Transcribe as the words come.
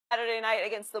Saturday night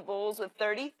against the Bulls with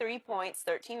 33 points,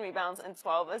 13 rebounds, and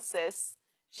 12 assists.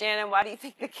 Shannon, why do you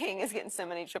think the King is getting so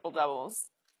many triple-doubles?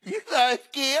 You saw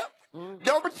Skip.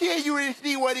 Don't pretend you didn't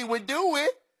see what he was doing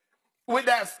with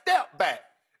that step back.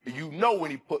 You know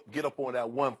when he get up on that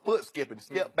 1 foot skip and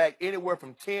step back anywhere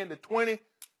from 10 to 20.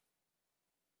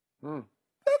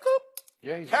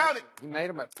 Yeah, he made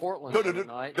him at Portland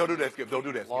tonight. Don't do that, Skip. Don't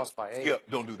do that, Skip. Lost by 8. Skip,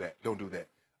 don't do that. Don't do that.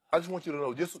 I just want you to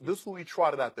know, this is who he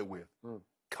trotted out there with.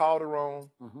 Calderon,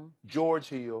 George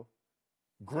Hill,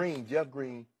 Green, Jeff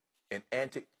Green, and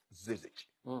Ante Zizic.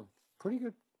 Pretty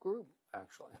good group,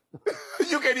 actually.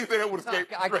 You can't even say that with a skate.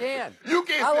 I can. You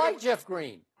can't. I like Jeff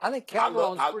Green. I think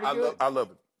Calderon's pretty good. I love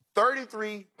it.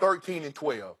 33, 13, and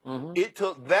 12. It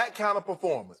took that kind of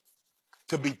performance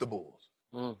to beat the Bulls.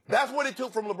 That's what it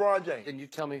took from LeBron James. Can you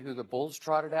tell me who the Bulls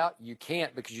trotted out? You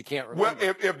can't, because you can't remember.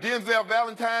 Well, if Denzel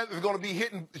Valentine is going to be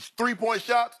hitting 3-point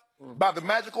shots by the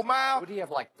magical mile. Would he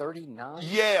have like 39?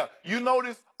 Yeah. You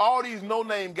notice all these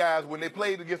no-name guys, when they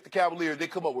played against the Cavaliers, they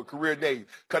come up with career days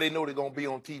because they know they're going to be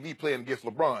on TV playing against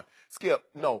LeBron. Skip,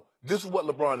 no. This is what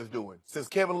LeBron is doing. Since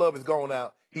Kevin Love has gone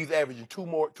out, he's averaging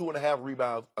 2.5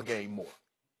 rebounds a game more.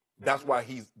 That's why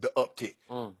he's the uptick.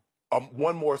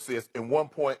 1 more assist and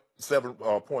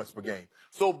 1.7 points per game.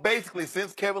 So basically,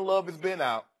 since Kevin Love has been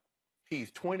out,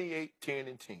 he's 28, 10,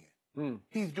 and 10.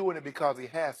 He's doing it because he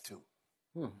has to.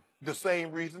 The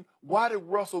same reason, why did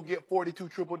Russell get 42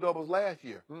 triple-doubles last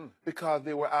year? Because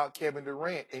they were out Kevin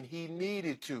Durant, and he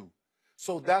needed to.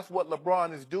 So that's what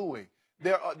LeBron is doing.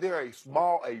 They're a very,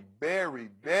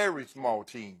 very small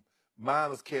team,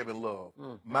 minus Kevin Love,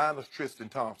 minus Tristan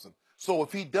Thompson. So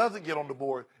if he doesn't get on the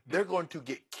board, they're going to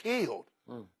get killed.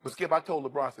 But Skip, I told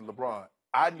LeBron, I said, LeBron,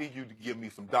 I need you to give me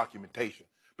some documentation.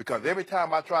 Because every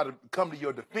time I try to come to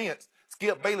your defense,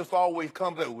 Skip Bayless always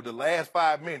comes out with the last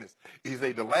 5 minutes. He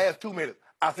said, the last 2 minutes.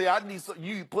 I said, I need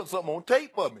you to put something on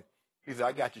tape for me. He said,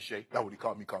 I got you, Shay. That's what he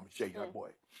called me Shay, young boy.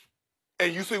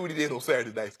 And you see what he did on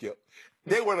Saturday night, Skip.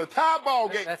 They were in a tie ball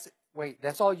game. Wait,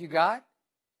 that's all you got?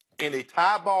 In a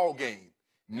tie ball game,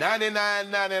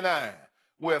 99-99.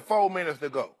 With 4 minutes to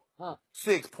go,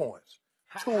 6 points,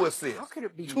 2 assists. How could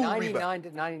it be 99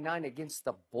 to 99 against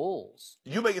the Bulls?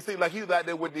 You make it seem like he was out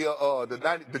there with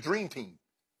the dream team.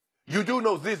 You do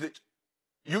know Zizic,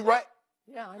 you right?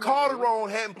 Yeah, I know.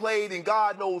 Calderon hadn't played in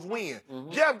God knows when.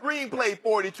 Jeff Green played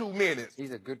 42 minutes.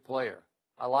 He's a good player.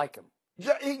 I like him.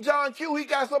 John Q, he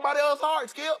got somebody else's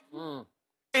heart, Skip. And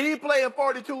he played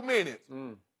 42 minutes.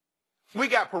 We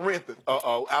got Parenthesis.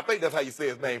 I think that's how you say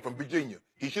his name, from Virginia.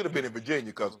 He should have been in Virginia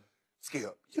because,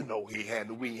 Skip, you know we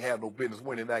ain't had no business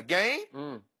winning that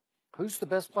game. Who's the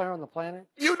best player on the planet?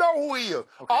 You know who he is.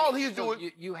 Okay. All he's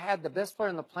doing. You had the best player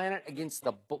on the planet against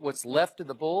what's left of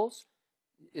the Bulls?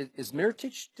 Is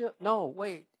Mirotic still? No,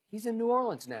 wait. He's in New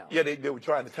Orleans now. Yeah, they were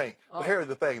trying to tank. But here's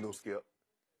the thing, though, Skip.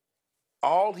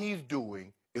 All he's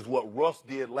doing is what Russ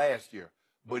did last year,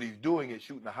 but he's doing it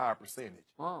shooting a higher percentage.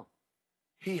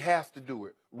 He has to do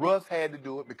it. Russ had to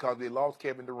do it because they lost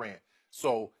Kevin Durant.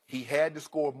 So he had to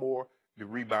score more, the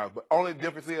rebounds. But only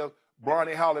difference is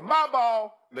Bronny hollering, my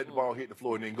ball, let the ball hit the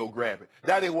floor and then go grab it.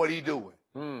 That ain't what he's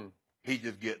doing. He's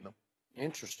just getting them.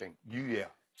 Interesting. Yeah.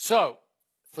 So,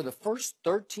 for the first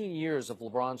 13 years of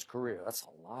LeBron's career, that's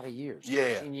a lot of years.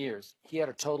 13 years. He had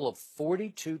a total of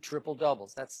 42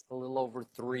 triple-doubles. That's a little over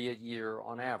 3 a year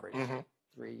on average.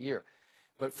 3 a year.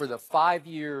 But for the 5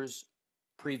 years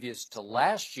previous to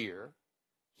last year,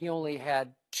 he only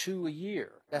had 2 a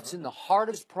year. That's in the heart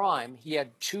of his prime. He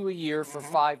had 2 a year for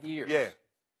 5 years. Yeah.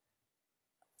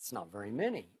 It's not very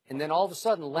many. And then all of a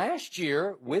sudden, last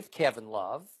year, with Kevin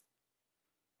Love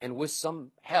and with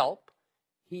some help,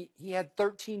 he had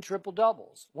 13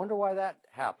 triple-doubles. Wonder why that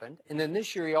happened. And then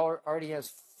this year, he already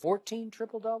has 14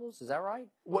 triple-doubles. Is that right?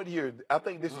 What year? I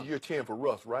think this is year 10 for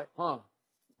Russ, right?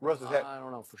 Russ has had. I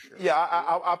don't know for sure. Yeah,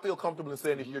 I feel comfortable in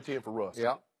saying this year 10 for Russ.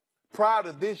 Yeah. Prior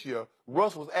to this year,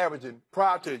 Russ was averaging,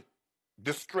 prior to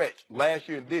this stretch, last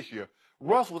year and this year,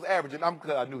 Russ was averaging,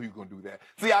 I knew he was going to do that.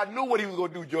 See, I knew what he was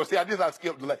going to do, George. See, I just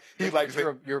skipped. He's like,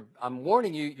 I'm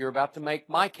warning you, you're about to make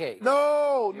my case.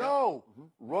 No.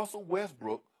 Russell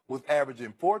Westbrook was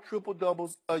averaging 4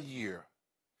 triple-doubles a year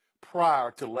prior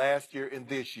to last year and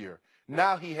this year.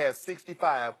 Now he has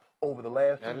 65 over the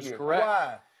last 2 years. That is correct.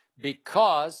 Why?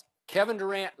 Because Kevin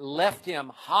Durant left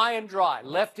him high and dry,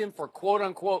 left him for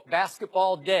quote-unquote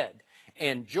basketball dead,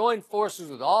 and joined forces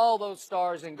with all those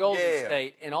stars in Golden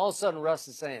State, and all of a sudden Russ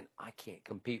is saying, I can't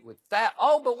compete with that.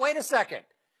 Oh, but wait a second.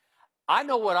 I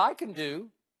know what I can do.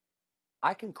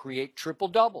 I can create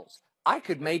triple-doubles. I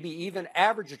could maybe even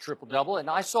average a triple-double, and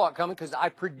I saw it coming because I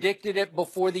predicted it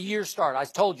before the year started. I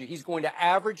told you he's going to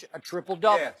average a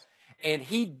triple-double. Yes. And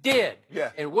he did.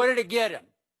 Yeah. And what did it get him?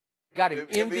 Got him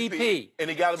MVP. And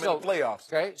he got him in the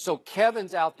playoffs. Okay, so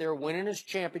Kevin's out there winning his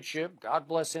championship. God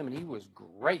bless him, and he was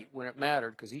great when it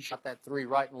mattered because he shot that three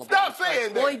right in LeBron's Stop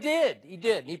saying that. Well, he did. He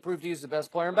did. He proved he was the best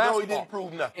player in basketball. No, he didn't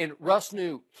prove nothing. And Russ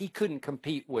knew he couldn't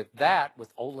compete with that,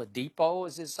 with Oladipo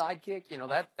as his sidekick. You know,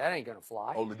 that ain't going to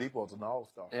fly. Oladipo's an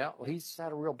all-star. Yeah, well, he's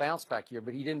had a real bounce back year,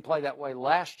 but he didn't play that way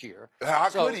last year. How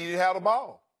could he? He didn't have the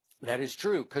ball. That is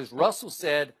true, because Russell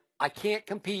said, I can't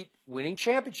compete winning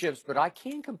championships, but I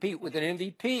can compete with an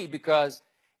MVP because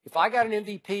if I got an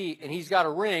MVP and he's got a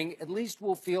ring, at least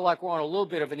we'll feel like we're on a little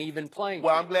bit of an even playing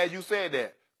field. Well, I'm glad you said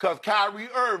that because Kyrie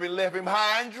Irving left him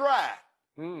high and dry.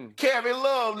 Kevin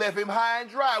Love left him high and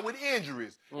dry with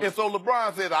injuries. And so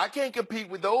LeBron says, I can't compete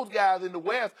with those guys in the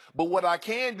West, but what I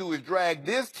can do is drag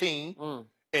this team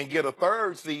and get a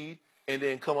third seed and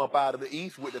then come up out of the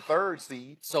East with the third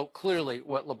seed. So clearly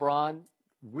what LeBron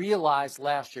realized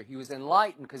last year, he was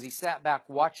enlightened because he sat back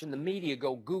watching the media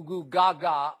go goo goo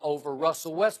gaga over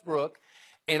Russell Westbrook,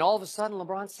 and all of a sudden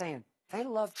LeBron's saying, they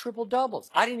love triple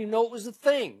doubles. I didn't even know it was a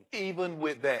thing. Even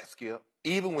with that, Skip,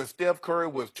 even when Steph Curry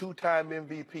was two-time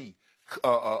MVP,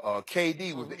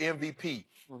 KD was the MVP,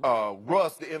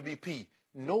 Russ the MVP,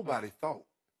 nobody thought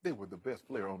they were the best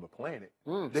player on the planet.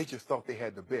 They just thought they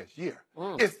had the best year.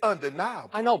 It's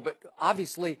undeniable. I know, but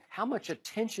obviously, how much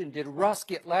attention did Russ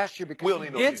get last year because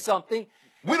he did something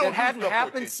that hadn't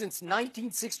happened since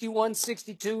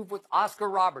 1961-62 with Oscar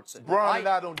Robertson? LeBron and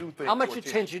I don't do things. How much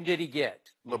attention did he get?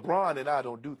 LeBron and I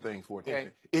don't do things for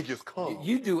attention. It just comes.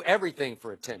 You do everything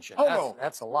for attention. Hold on.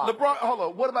 That's a lot. LeBron, hold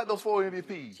on. What about those 4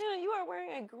 MVPs? Shannon, you are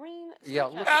wearing a green. Yeah,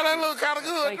 look. That look kind of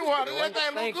good, too. That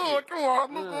thing look good,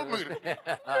 too.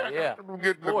 Yeah.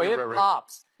 Boy, it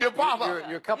pops. It pops.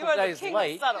 You're a couple days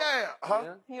late. Yeah. Huh?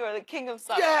 You are the king of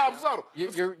subtle. Yeah, I'm subtle.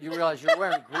 You realize you're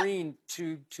wearing green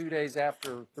two days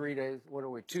after 3 days. What are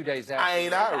we? 2 days after. I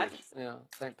ain't Irish. Yeah,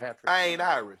 St. Patrick's. I ain't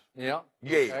Irish. Yeah.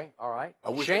 Yeah. Okay. All right.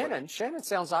 Shannon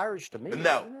sounds Irish to me.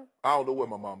 No. I don't know where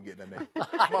my mom get that name.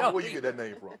 Mom, where you get that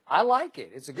name from? I like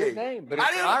it. It's a good name, but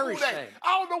it's an Irish name.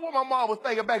 I don't know what my mom was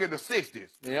thinking back in the 60s.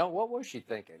 You know, what was she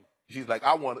thinking? She's like,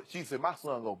 she said, my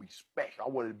son gonna be special. I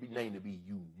want it to be named to be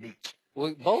unique.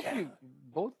 Well,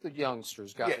 both the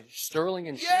youngsters got Sterling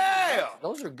and Shannon. Yeah.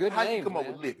 Those are good How names. You come up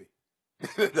with Libby?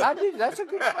 That's a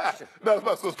good question. That's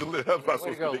my sister Libby. That's my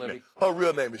sister Libby. Her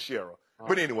real name is Cheryl.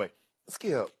 But anyway,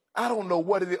 Skip, I don't know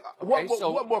what it is.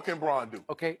 What more can Bron do?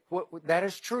 Okay, that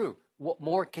is true. What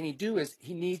more can he do is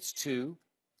he needs to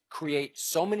create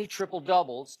so many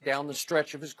triple-doubles down the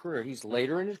stretch of his career. He's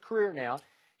later in his career now.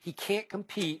 He can't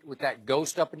compete with that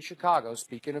ghost up in Chicago.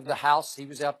 Speaking of the house, he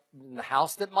was up in the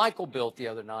house that Michael built the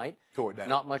other night. Tore it down.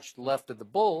 Not much left of the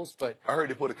Bulls, but... I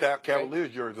heard they put a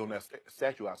Cavaliers jersey on that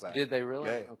statue outside. Did they really?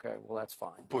 Yeah. Okay, well, that's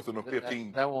fine. Puts it on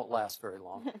 15. That won't last very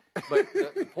long. But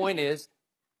the point is,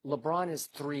 LeBron is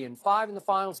 3-5 in the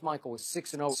finals. Michael was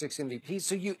 6-0, 6 MVPs.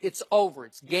 So it's over.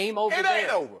 It's game over. It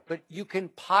ain't over. But you can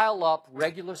pile up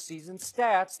regular season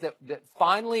stats that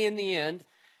finally, in the end,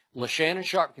 LeShannon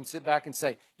Sharp can sit back and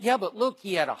say, yeah, but look,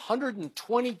 he had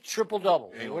 120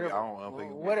 triple-doubles.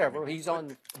 Whatever. He's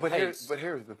on pace. But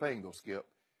here's the thing, though, Skip.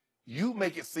 You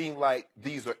make it seem like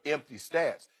these are empty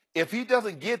stats. If he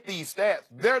doesn't get these stats,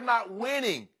 they're not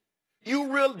winning. Do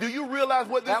you realize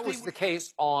what this That was the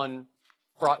case on...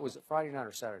 Was it Friday night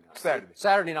or Saturday night? Saturday.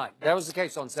 Saturday night. That was the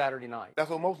case on Saturday night.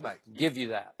 That's on most nights. Give you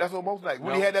that. That's on most nights.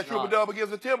 When he had that triple-double against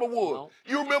the Timberwolves. No.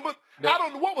 You remember? I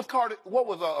don't know. What was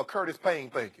Curtis Payne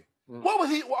thinking? What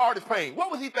was Artis Payne? What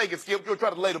was he thinking, Skip? You're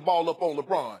trying to lay the ball up on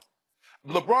LeBron.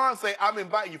 LeBron say, I'm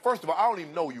inviting you. First of all, I don't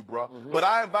even know you, bro. But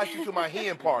I invite you to my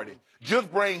hen party.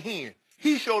 Just bring hen.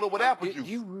 He showed up with apple juice. Do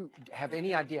you have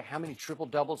any idea how many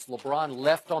triple-doubles LeBron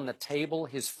left on the table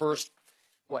his first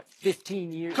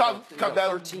 15 years? Because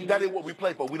that is what we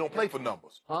play for. We don't play for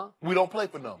numbers. Huh? We don't play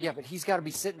for numbers. Yeah, but he's got to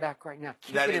be sitting back right now,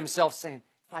 keeping himself saying,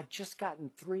 if I'd just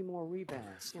gotten 3 more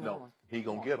rebounds. No, he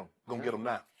going to get them. Going to get them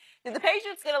now. Did the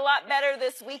Patriots get a lot better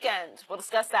this weekend? We'll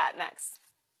discuss that next.